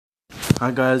Hi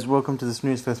guys, welcome to the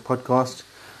Snooze Fest podcast.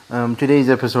 Today's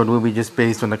episode will be just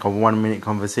based on like a 1 minute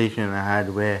conversation I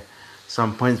had where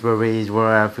some points were raised where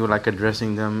I feel like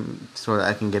addressing them so that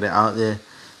I can get it out there.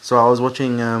 So I was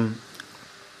watching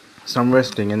some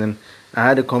wrestling and then I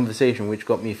had a conversation which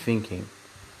got me thinking.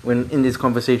 When in this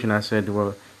conversation I said,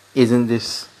 well, isn't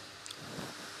this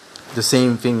the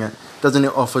same thing? Doesn't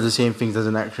it offer the same things as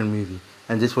an action movie?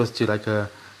 And this was to like a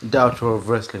doubter of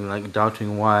wrestling, like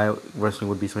doubting why wrestling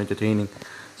would be so entertaining.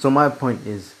 So my point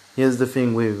is, here's the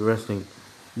thing with wrestling.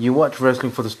 You watch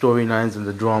wrestling for the storylines and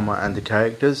the drama and the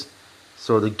characters,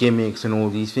 so the gimmicks and all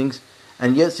these things.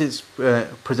 And yes, it's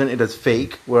presented as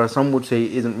fake, whereas some would say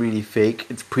it isn't really fake.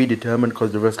 It's predetermined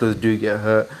because the wrestlers do get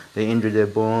hurt. They injure their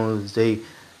bones.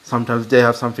 Sometimes they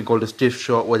have something called a stiff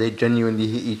shot where they genuinely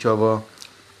hit each other.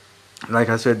 Like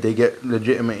I said, they get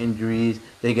legitimate injuries.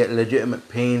 They get legitimate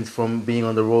pains from being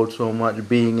on the road so much,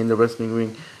 being in the wrestling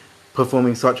ring,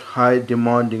 performing such high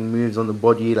demanding moves on the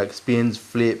body like spins,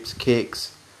 flips,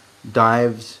 kicks,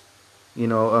 dives, you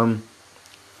know,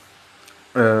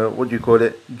 what do you call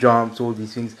it, jumps, all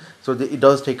these things. So it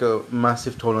does take a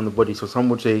massive toll on the body. So some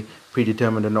would say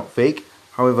predetermined and not fake.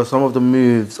 However, some of the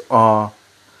moves a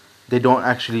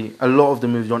lot of the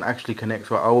moves don't actually connect.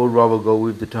 So I would rather go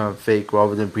with the term fake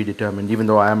rather than predetermined. Even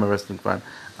though I am a wrestling fan,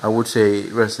 I would say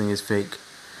wrestling is fake.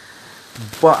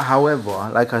 But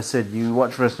however, like I said, you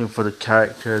watch wrestling for the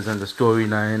characters and the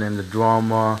storyline and the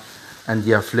drama and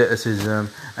the athleticism,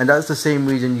 and that's the same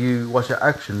reason you watch an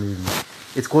action movie.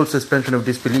 It's called suspension of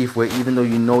disbelief, where even though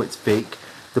you know it's fake,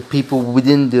 the people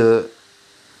within the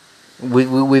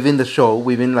show,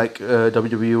 within like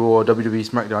WWE or WWE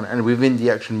SmackDown, and within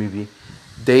the action movie,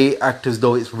 they act as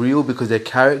though it's real because they're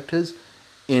characters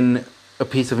in a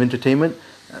piece of entertainment.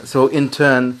 So in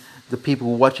turn, the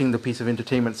people watching the piece of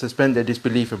entertainment suspend their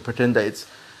disbelief and pretend that it's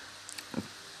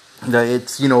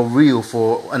real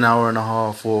for an hour and a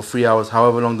half or 3 hours,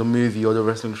 however long the movie or the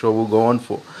wrestling show will go on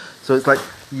for. So it's like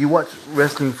you watch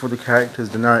wrestling for the characters,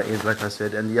 the narratives, like I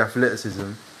said, and the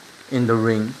athleticism in the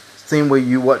ring. Same way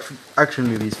you watch action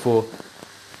movies for,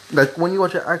 like when you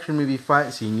watch an action movie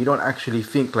fight scene, you don't actually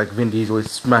think like Vin Diesel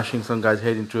is smashing some guy's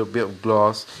head into a bit of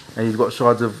glass and he's got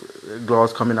shards of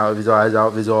glass coming out of his eyes, out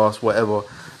of his ass, whatever.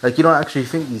 Like you don't actually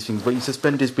think these things, but you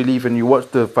suspend disbelief and you watch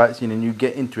the fight scene and you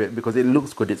get into it because it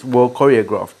looks good, it's well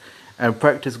choreographed. And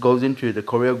practice goes into the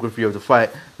choreography of the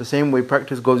fight, the same way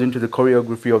practice goes into the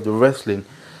choreography of the wrestling.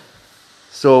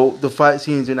 So the fight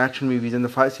scenes in action movies and the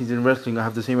fight scenes in wrestling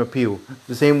have the same appeal.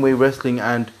 The same way wrestling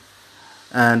and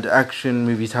action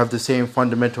movies have the same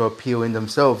fundamental appeal in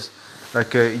themselves.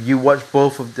 Like you watch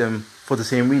both of them for the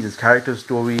same reasons: character,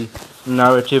 story,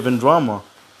 narrative, and drama.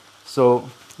 So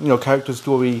character,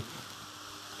 story,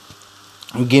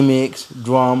 gimmicks,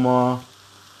 drama,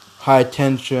 high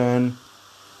tension,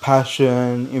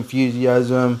 passion,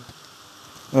 enthusiasm.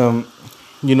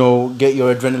 Get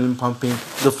your adrenaline pumping.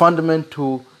 The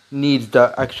fundamental needs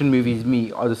that action movies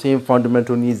meet are the same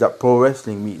fundamental needs that pro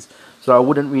wrestling meets. So I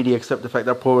wouldn't really accept the fact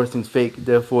that pro wrestling's fake,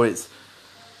 therefore it's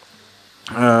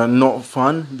not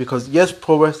fun. Because yes,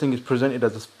 pro wrestling is presented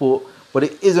as a sport, but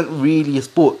it isn't really a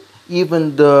sport.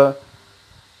 Even the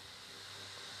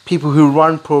people who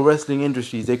run pro wrestling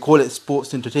industries, they call it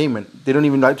sports entertainment. They don't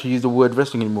even like to use the word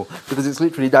wrestling anymore because it's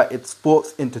literally that. It's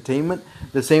sports entertainment.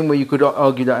 The same way you could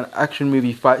argue that an action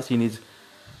movie fight scene is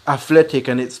athletic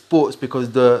and it's sports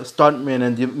because the stuntmen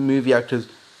and the movie actors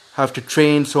have to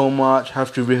train so much,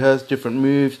 have to rehearse different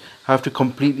moves, have to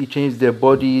completely change their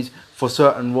bodies for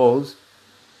certain roles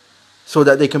so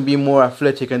that they can be more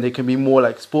athletic and they can be more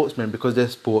like sportsmen because they're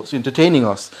sports entertaining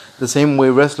us. The same way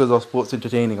wrestlers are sports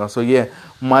entertaining us. So yeah,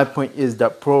 my point is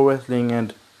that pro wrestling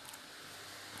and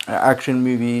action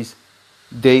movies,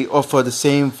 they offer the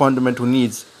same fundamental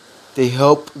needs. They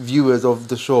help viewers of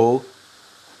the show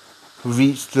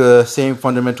reach the same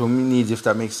fundamental needs, if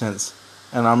that makes sense.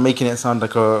 And I'm making it sound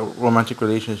like a romantic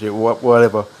relationship,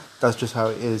 whatever. That's just how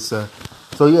it is.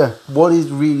 So yeah, what is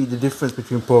really the difference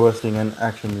between pro wrestling and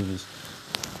action movies?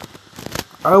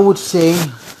 I would say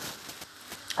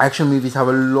action movies have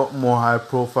a lot more high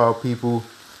profile people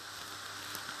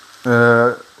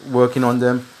working on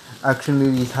them. Action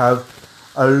movies have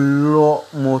a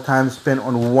lot more time spent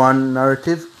on one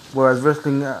narrative, whereas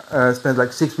wrestling spends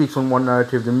like 6 weeks on one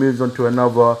narrative, then moves on to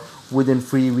another within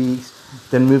 3 weeks,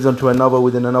 then moves on to another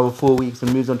within another 4 weeks,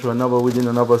 then moves on to another within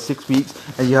another 6 weeks,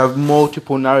 and you have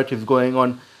multiple narratives going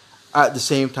on at the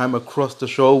same time across the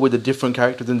show with the different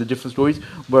characters and the different stories,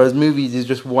 whereas movies is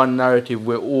just one narrative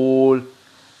where all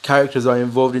characters are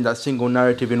involved in that single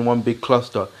narrative in one big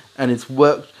cluster, and it's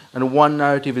worked, and one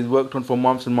narrative is worked on for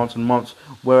months and months and months,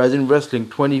 whereas in wrestling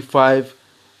 25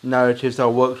 narratives I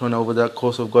worked on over the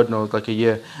course of God knows like a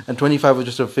year, and 25 was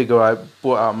just a figure I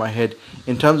brought out of my head.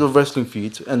 In terms of wrestling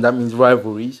feuds, and that means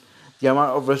rivalries, the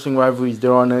amount of wrestling rivalries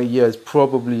there are in a year is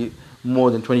probably more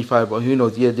than 25, but who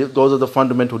knows? Yeah, those are the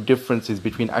fundamental differences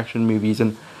between action movies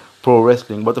and pro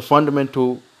wrestling, but the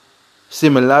fundamental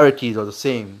similarities are the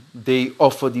same. They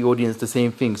offer the audience the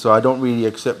same thing, so I don't really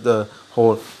accept the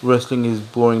whole wrestling is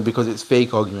boring because it's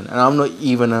fake argument. And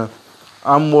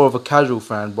I'm more of a casual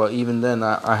fan, but even then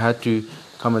I had to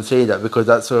come and say that because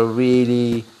that's a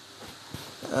really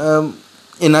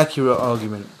inaccurate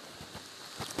argument.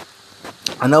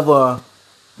 Another,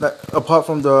 like, apart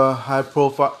from the high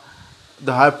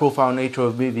profile nature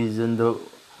of movies and the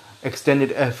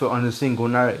extended effort on a single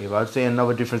narrative, I'd say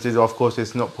another difference is, of course,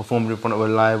 it's not performed in front of a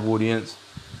live audience.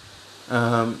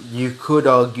 You could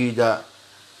argue that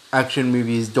action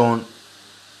movies don't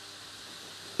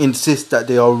insist that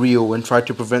they are real and try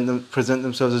to present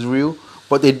themselves as real,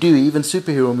 but they do. Even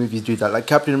superhero movies do that. Like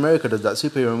Captain America does that.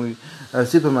 Superman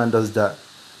does that.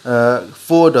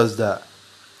 Thor does that.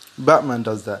 Batman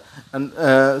does that. And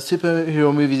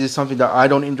superhero movies is something that I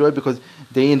don't enjoy because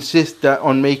they insist that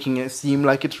on making it seem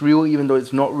like it's real, even though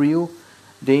it's not real.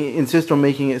 They insist on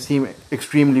making it seem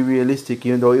extremely realistic,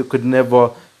 even though it could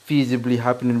never feasibly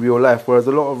happen in real life. Whereas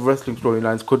a lot of wrestling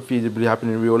storylines could feasibly happen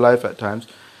in real life at times.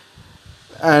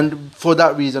 And for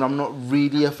that reason, I'm not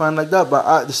really a fan like that. But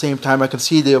at the same time, I can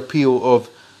see the appeal of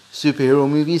superhero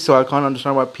movies. So I can't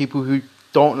understand why people who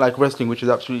don't like wrestling, which is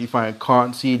absolutely fine,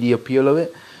 can't see the appeal of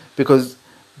it. Because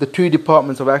the two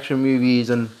departments of action movies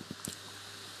and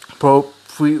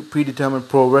predetermined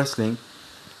pro wrestling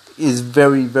is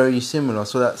very, very similar.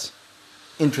 So that's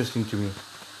interesting to me.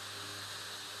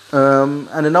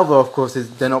 And another, of course, is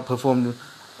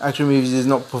action movies is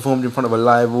not performed in front of a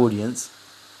live audience.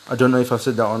 I don't know if I've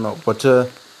said that or not, but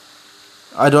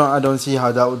I don't see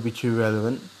how that would be too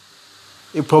relevant.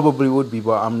 It probably would be,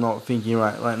 but I'm not thinking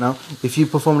right now. If you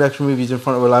performed action movies in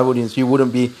front of a live audience, you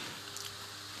wouldn't be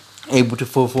able to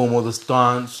perform all the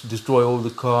stunts, destroy all the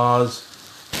cars,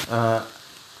 have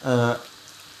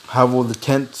all the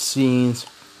tense scenes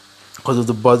because of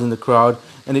the buzz in the crowd,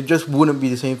 and it just wouldn't be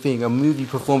the same thing. A movie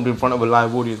performed in front of a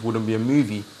live audience wouldn't be a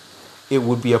movie, it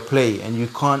would be a play, and you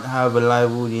can't have a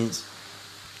live audience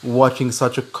watching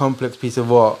such a complex piece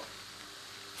of art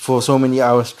for so many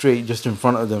hours straight just in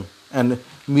front of them. And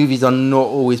movies are not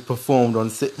always performed on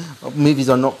set. Movies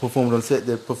are not performed on set.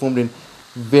 They're performed in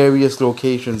various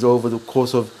locations over the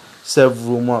course of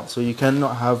several months. So you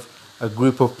cannot have a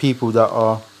group of people that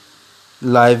are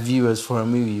live viewers for a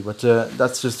movie. But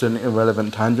that's just an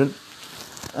irrelevant tangent.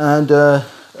 And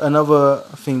another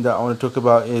thing that I want to talk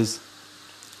about is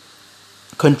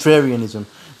contrarianism.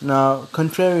 Now,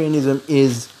 contrarianism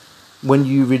is when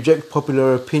you reject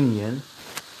popular opinion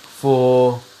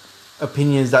for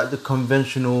opinions that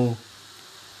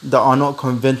are not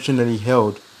conventionally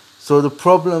held. So the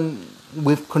problem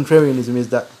with contrarianism is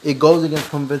that it goes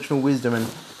against conventional wisdom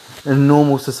and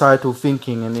normal societal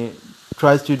thinking, and it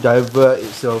tries to divert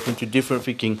itself into different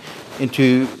thinking,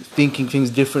 into thinking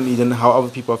things differently than how other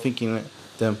people are thinking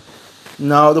them.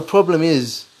 Now, the problem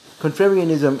is,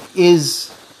 contrarianism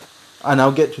is, and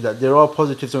I'll get to that, there are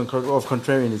positives of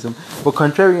contrarianism, but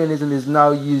contrarianism is now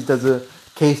used as a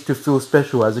case to feel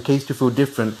special, as a case to feel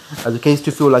different, as a case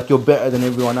to feel like you're better than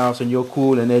everyone else and you're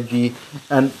cool and edgy,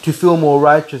 and to feel more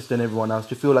righteous than everyone else,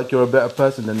 to feel like you're a better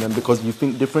person than them because you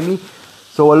think differently.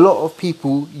 So a lot of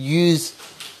people use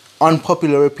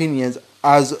unpopular opinions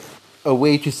as a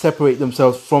way to separate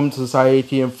themselves from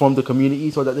society and from the community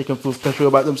so that they can feel special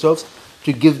about themselves,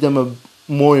 to give them a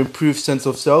more improved sense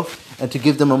of self and to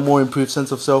give them a more improved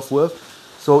sense of self-worth.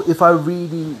 So if I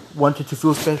really wanted to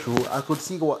feel special, I could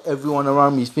see what everyone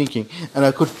around me is thinking, and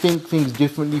I could think things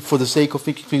differently for the sake of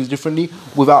thinking things differently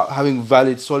without having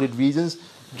valid, solid reasons,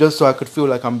 just so I could feel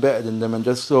like I'm better than them, and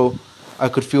just so I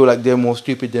could feel like they're more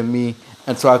stupid than me,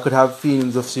 and so I could have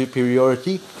feelings of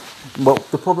superiority.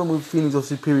 But the problem with feelings of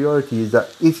superiority is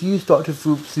that if you start to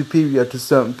feel superior to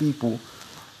certain people,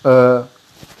 a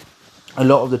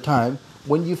lot of the time,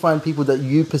 when you find people that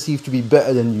you perceive to be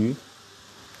better than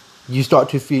you start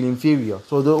to feel inferior.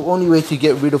 So the only way to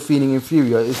get rid of feeling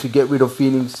inferior is to get rid of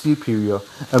feeling superior.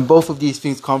 And both of these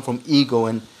things come from ego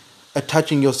and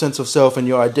attaching your sense of self and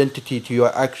your identity to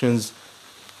your actions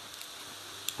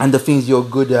and the things you're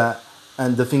good at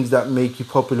and the things that make you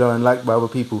popular and liked by other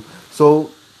people.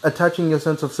 So attaching your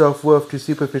sense of self-worth to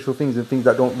superficial things and things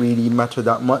that don't really matter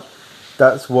that much,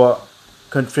 that's what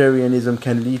contrarianism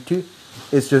can lead to.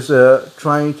 It's just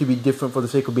trying to be different for the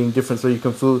sake of being different so you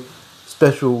can feel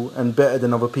special and better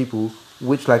than other people,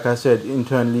 which, like I said, in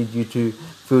turn leads you to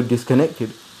feel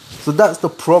disconnected. So that's the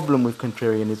problem with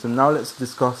contrarianism. Now let's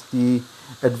discuss the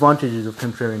advantages of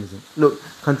contrarianism. Look,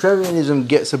 contrarianism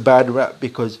gets a bad rap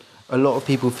because a lot of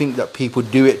people think that people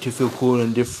do it to feel cool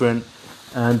and different,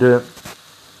 and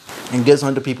gets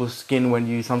under people's skin when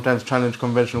you sometimes challenge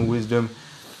conventional wisdom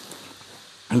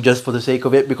just for the sake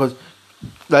of it. Because,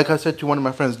 like I said to one of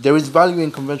my friends, there is value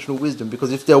in conventional wisdom,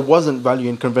 because if there wasn't value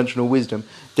in conventional wisdom,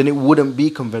 then it wouldn't be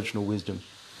conventional wisdom.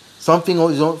 Something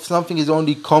is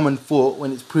only common thought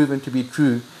when it's proven to be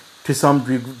true to some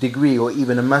degree, or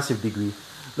even a massive degree.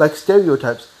 Like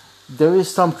stereotypes, there is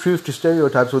some truth to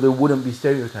stereotypes, or there wouldn't be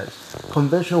stereotypes.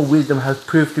 Conventional wisdom has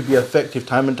proved to be effective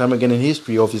time and time again in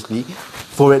history, obviously,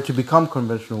 for it to become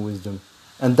conventional wisdom.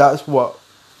 And that's what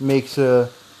makes a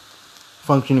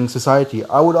functioning society.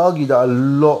 I would argue that a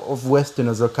lot of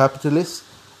Westerners are capitalists,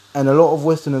 and a lot of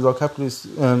Westerners are capitalists,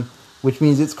 which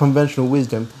means it's conventional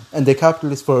wisdom, and they're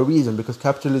capitalists for a reason, because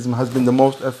capitalism has been the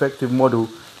most effective model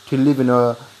to live in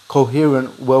a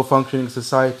coherent, well-functioning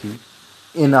society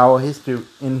in our history,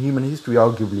 in human history,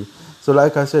 arguably. So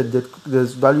like I said,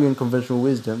 there's value in conventional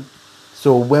wisdom.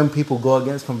 So when people go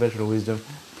against conventional wisdom,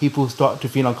 people start to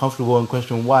feel uncomfortable and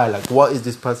question why. Like, what is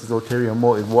this person's ulterior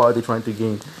motive? What are they trying to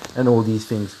gain? And all these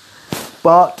things.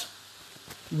 But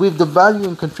with the value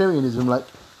in contrarianism, like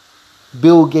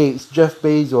Bill Gates, Jeff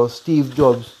Bezos, Steve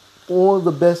Jobs, all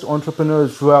the best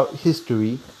entrepreneurs throughout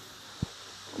history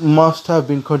must have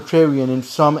been contrarian in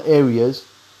some areas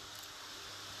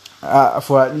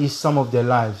for at least some of their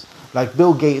lives. Like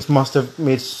Bill Gates must have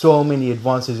made so many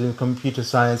advances in computer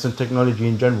science and technology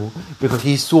in general, because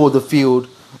he saw the field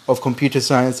of computer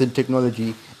science and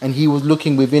technology, and he was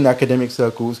looking within academic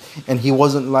circles, and he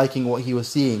wasn't liking what he was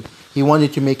seeing. He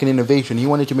wanted to make an innovation, he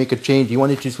wanted to make a change, he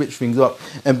wanted to switch things up,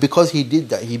 and because he did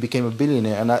that, he became a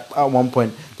billionaire, and at one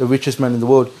point the richest man in the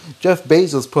world. Jeff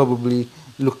Bezos probably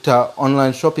looked at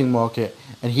online shopping market,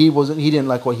 and he didn't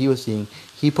like what he was seeing.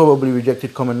 He probably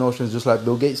rejected common notions just like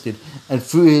Bill Gates did. And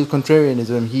through his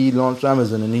contrarianism, he launched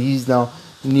Amazon, and he's now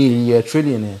nearly a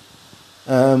trillionaire.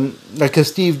 Like a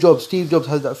Steve Jobs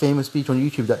has that famous speech on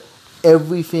YouTube that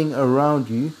everything around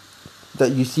you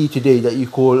that you see today that you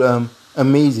call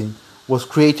amazing was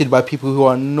created by people who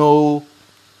are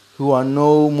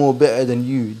no more better than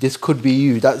you. This could be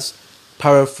you. That's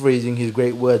paraphrasing his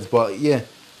great words, but yeah.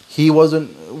 He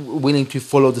wasn't willing to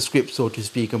follow the script, so to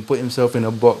speak, and put himself in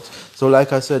a box. So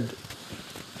like I said,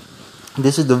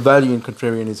 this is the value in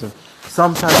contrarianism.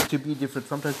 Sometimes to be different,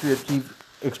 sometimes to achieve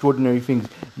extraordinary things,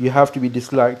 you have to be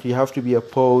disliked, you have to be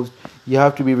opposed, you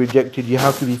have to be rejected, you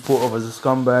have to be thought of as a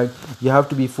scumbag, you have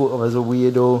to be thought of as a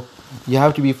weirdo, you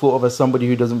have to be thought of as somebody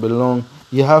who doesn't belong.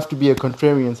 You have to be a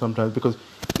contrarian sometimes, because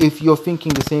if you're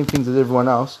thinking the same things as everyone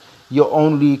else, you're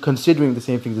only considering the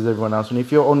same things as everyone else. And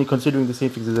if you're only considering the same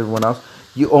things as everyone else,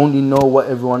 you only know what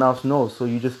everyone else knows. So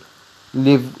you just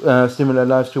live similar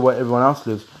lives to what everyone else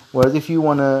lives. Whereas if you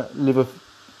want to live a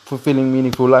fulfilling,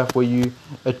 meaningful life where you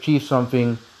achieve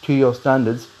something to your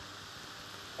standards,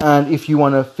 and if you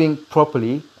want to think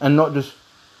properly and not just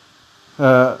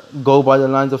go by the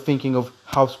lines of thinking of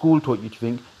how school taught you to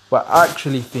think, but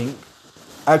actually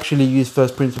use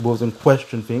first principles and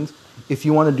question things. If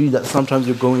you want to do that, sometimes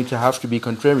you're going to have to be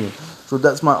contrarian. So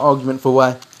that's my argument for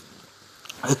why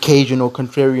occasional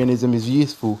contrarianism is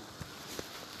useful.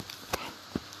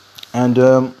 And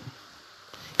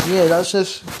yeah, that's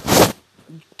just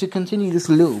to continue this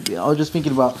a little bit. I was just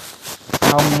thinking about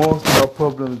how most of our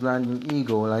problems land in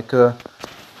ego. Like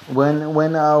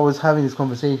when I was having this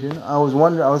conversation, I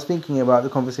was thinking about the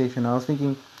conversation. I was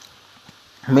thinking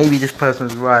maybe this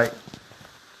person's right,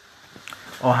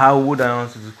 or how would I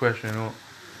answer this question, or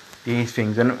these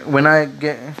things. And when I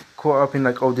get caught up in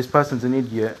like, oh, this person's an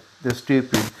idiot, they're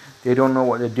stupid, they don't know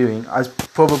what they're doing, I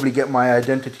probably get my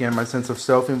identity and my sense of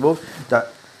self involved. That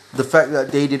the fact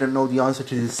that they didn't know the answer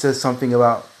to this says something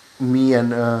about me,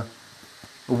 and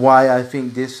why I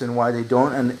think this and why they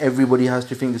don't, and everybody has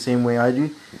to think the same way I do.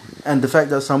 And the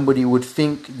fact that somebody would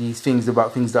think these things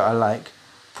about things that I like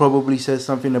probably says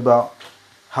something about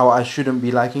how I shouldn't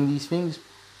be liking these things.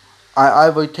 I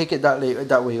either take it that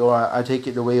way, or I take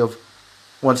it the way of,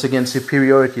 once again,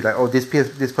 superiority. Like, oh, this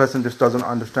person just doesn't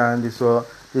understand this, or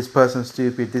this person's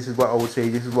stupid. This is what I would say.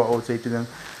 This is what I would say to them.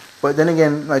 But then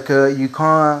again, like you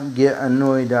can't get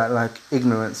annoyed at like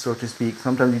ignorance, so to speak.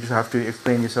 Sometimes you just have to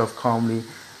explain yourself calmly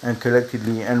and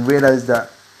collectedly, and realize that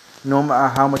no matter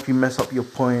how much you mess up your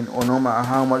point, or no matter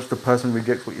how much the person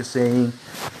rejects what you're saying,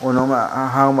 or no matter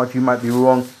how much you might be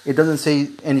wrong, it doesn't say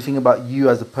anything about you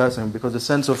as a person, because the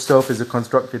sense of self is a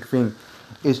constructed thing.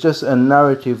 It's just a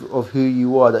narrative of who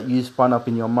you are that you spun up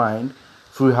in your mind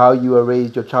through how you were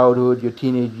raised, your childhood, your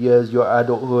teenage years, your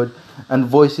adulthood, and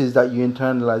voices that you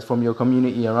internalize from your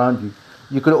community around you.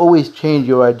 You could always change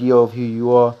your idea of who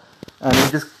you are, and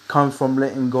it just comes from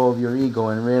letting go of your ego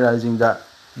and realizing that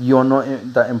you're not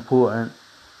that important,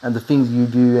 and the things you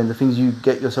do and the things you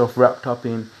get yourself wrapped up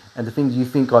in and the things you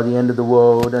think are the end of the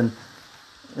world and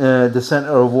the center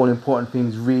of all important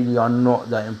things really are not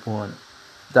that important.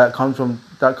 That comes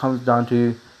down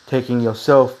to taking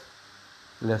yourself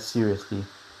less seriously.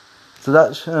 So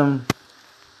that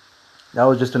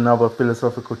was just another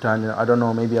philosophical tangent. I don't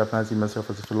know, maybe I fancy myself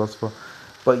as a philosopher,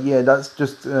 but yeah, that's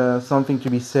just something to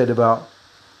be said about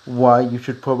why you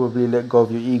should probably let go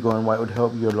of your ego and why it would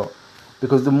help you a lot.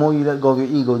 Because the more you let go of your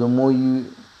ego, the more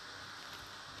you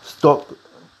stop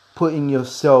putting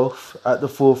yourself at the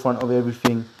forefront of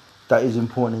everything that is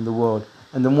important in the world.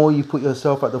 And the more you put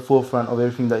yourself at the forefront of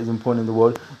everything that is important in the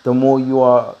world, the more you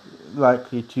are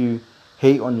likely to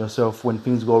hate on yourself when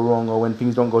things go wrong or when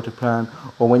things don't go to plan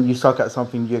or when you suck at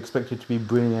something you expect it to be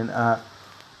brilliant at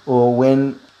or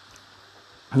when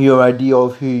your idea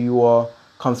of who you are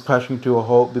comes crashing to a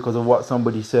halt because of what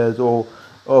somebody says or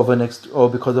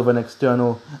because of an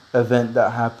external event that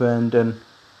happened, and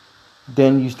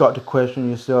then you start to question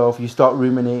yourself. You start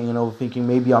ruminating and overthinking.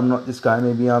 Maybe I'm not this guy.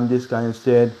 Maybe I'm this guy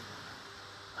instead.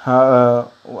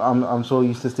 I'm so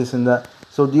useless, this and that.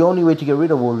 So the only way to get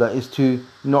rid of all that is to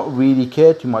not really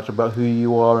care too much about who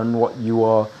you are and what you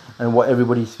are and what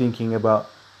everybody's thinking about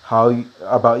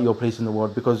about your place in the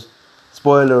world. Because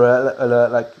spoiler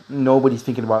alert, like nobody's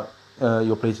thinking about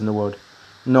your place in the world.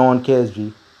 No one cares,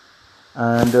 G.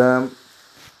 And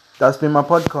that's been my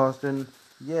podcast. And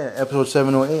yeah, episode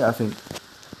 7 or 8, I think.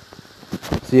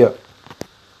 See ya.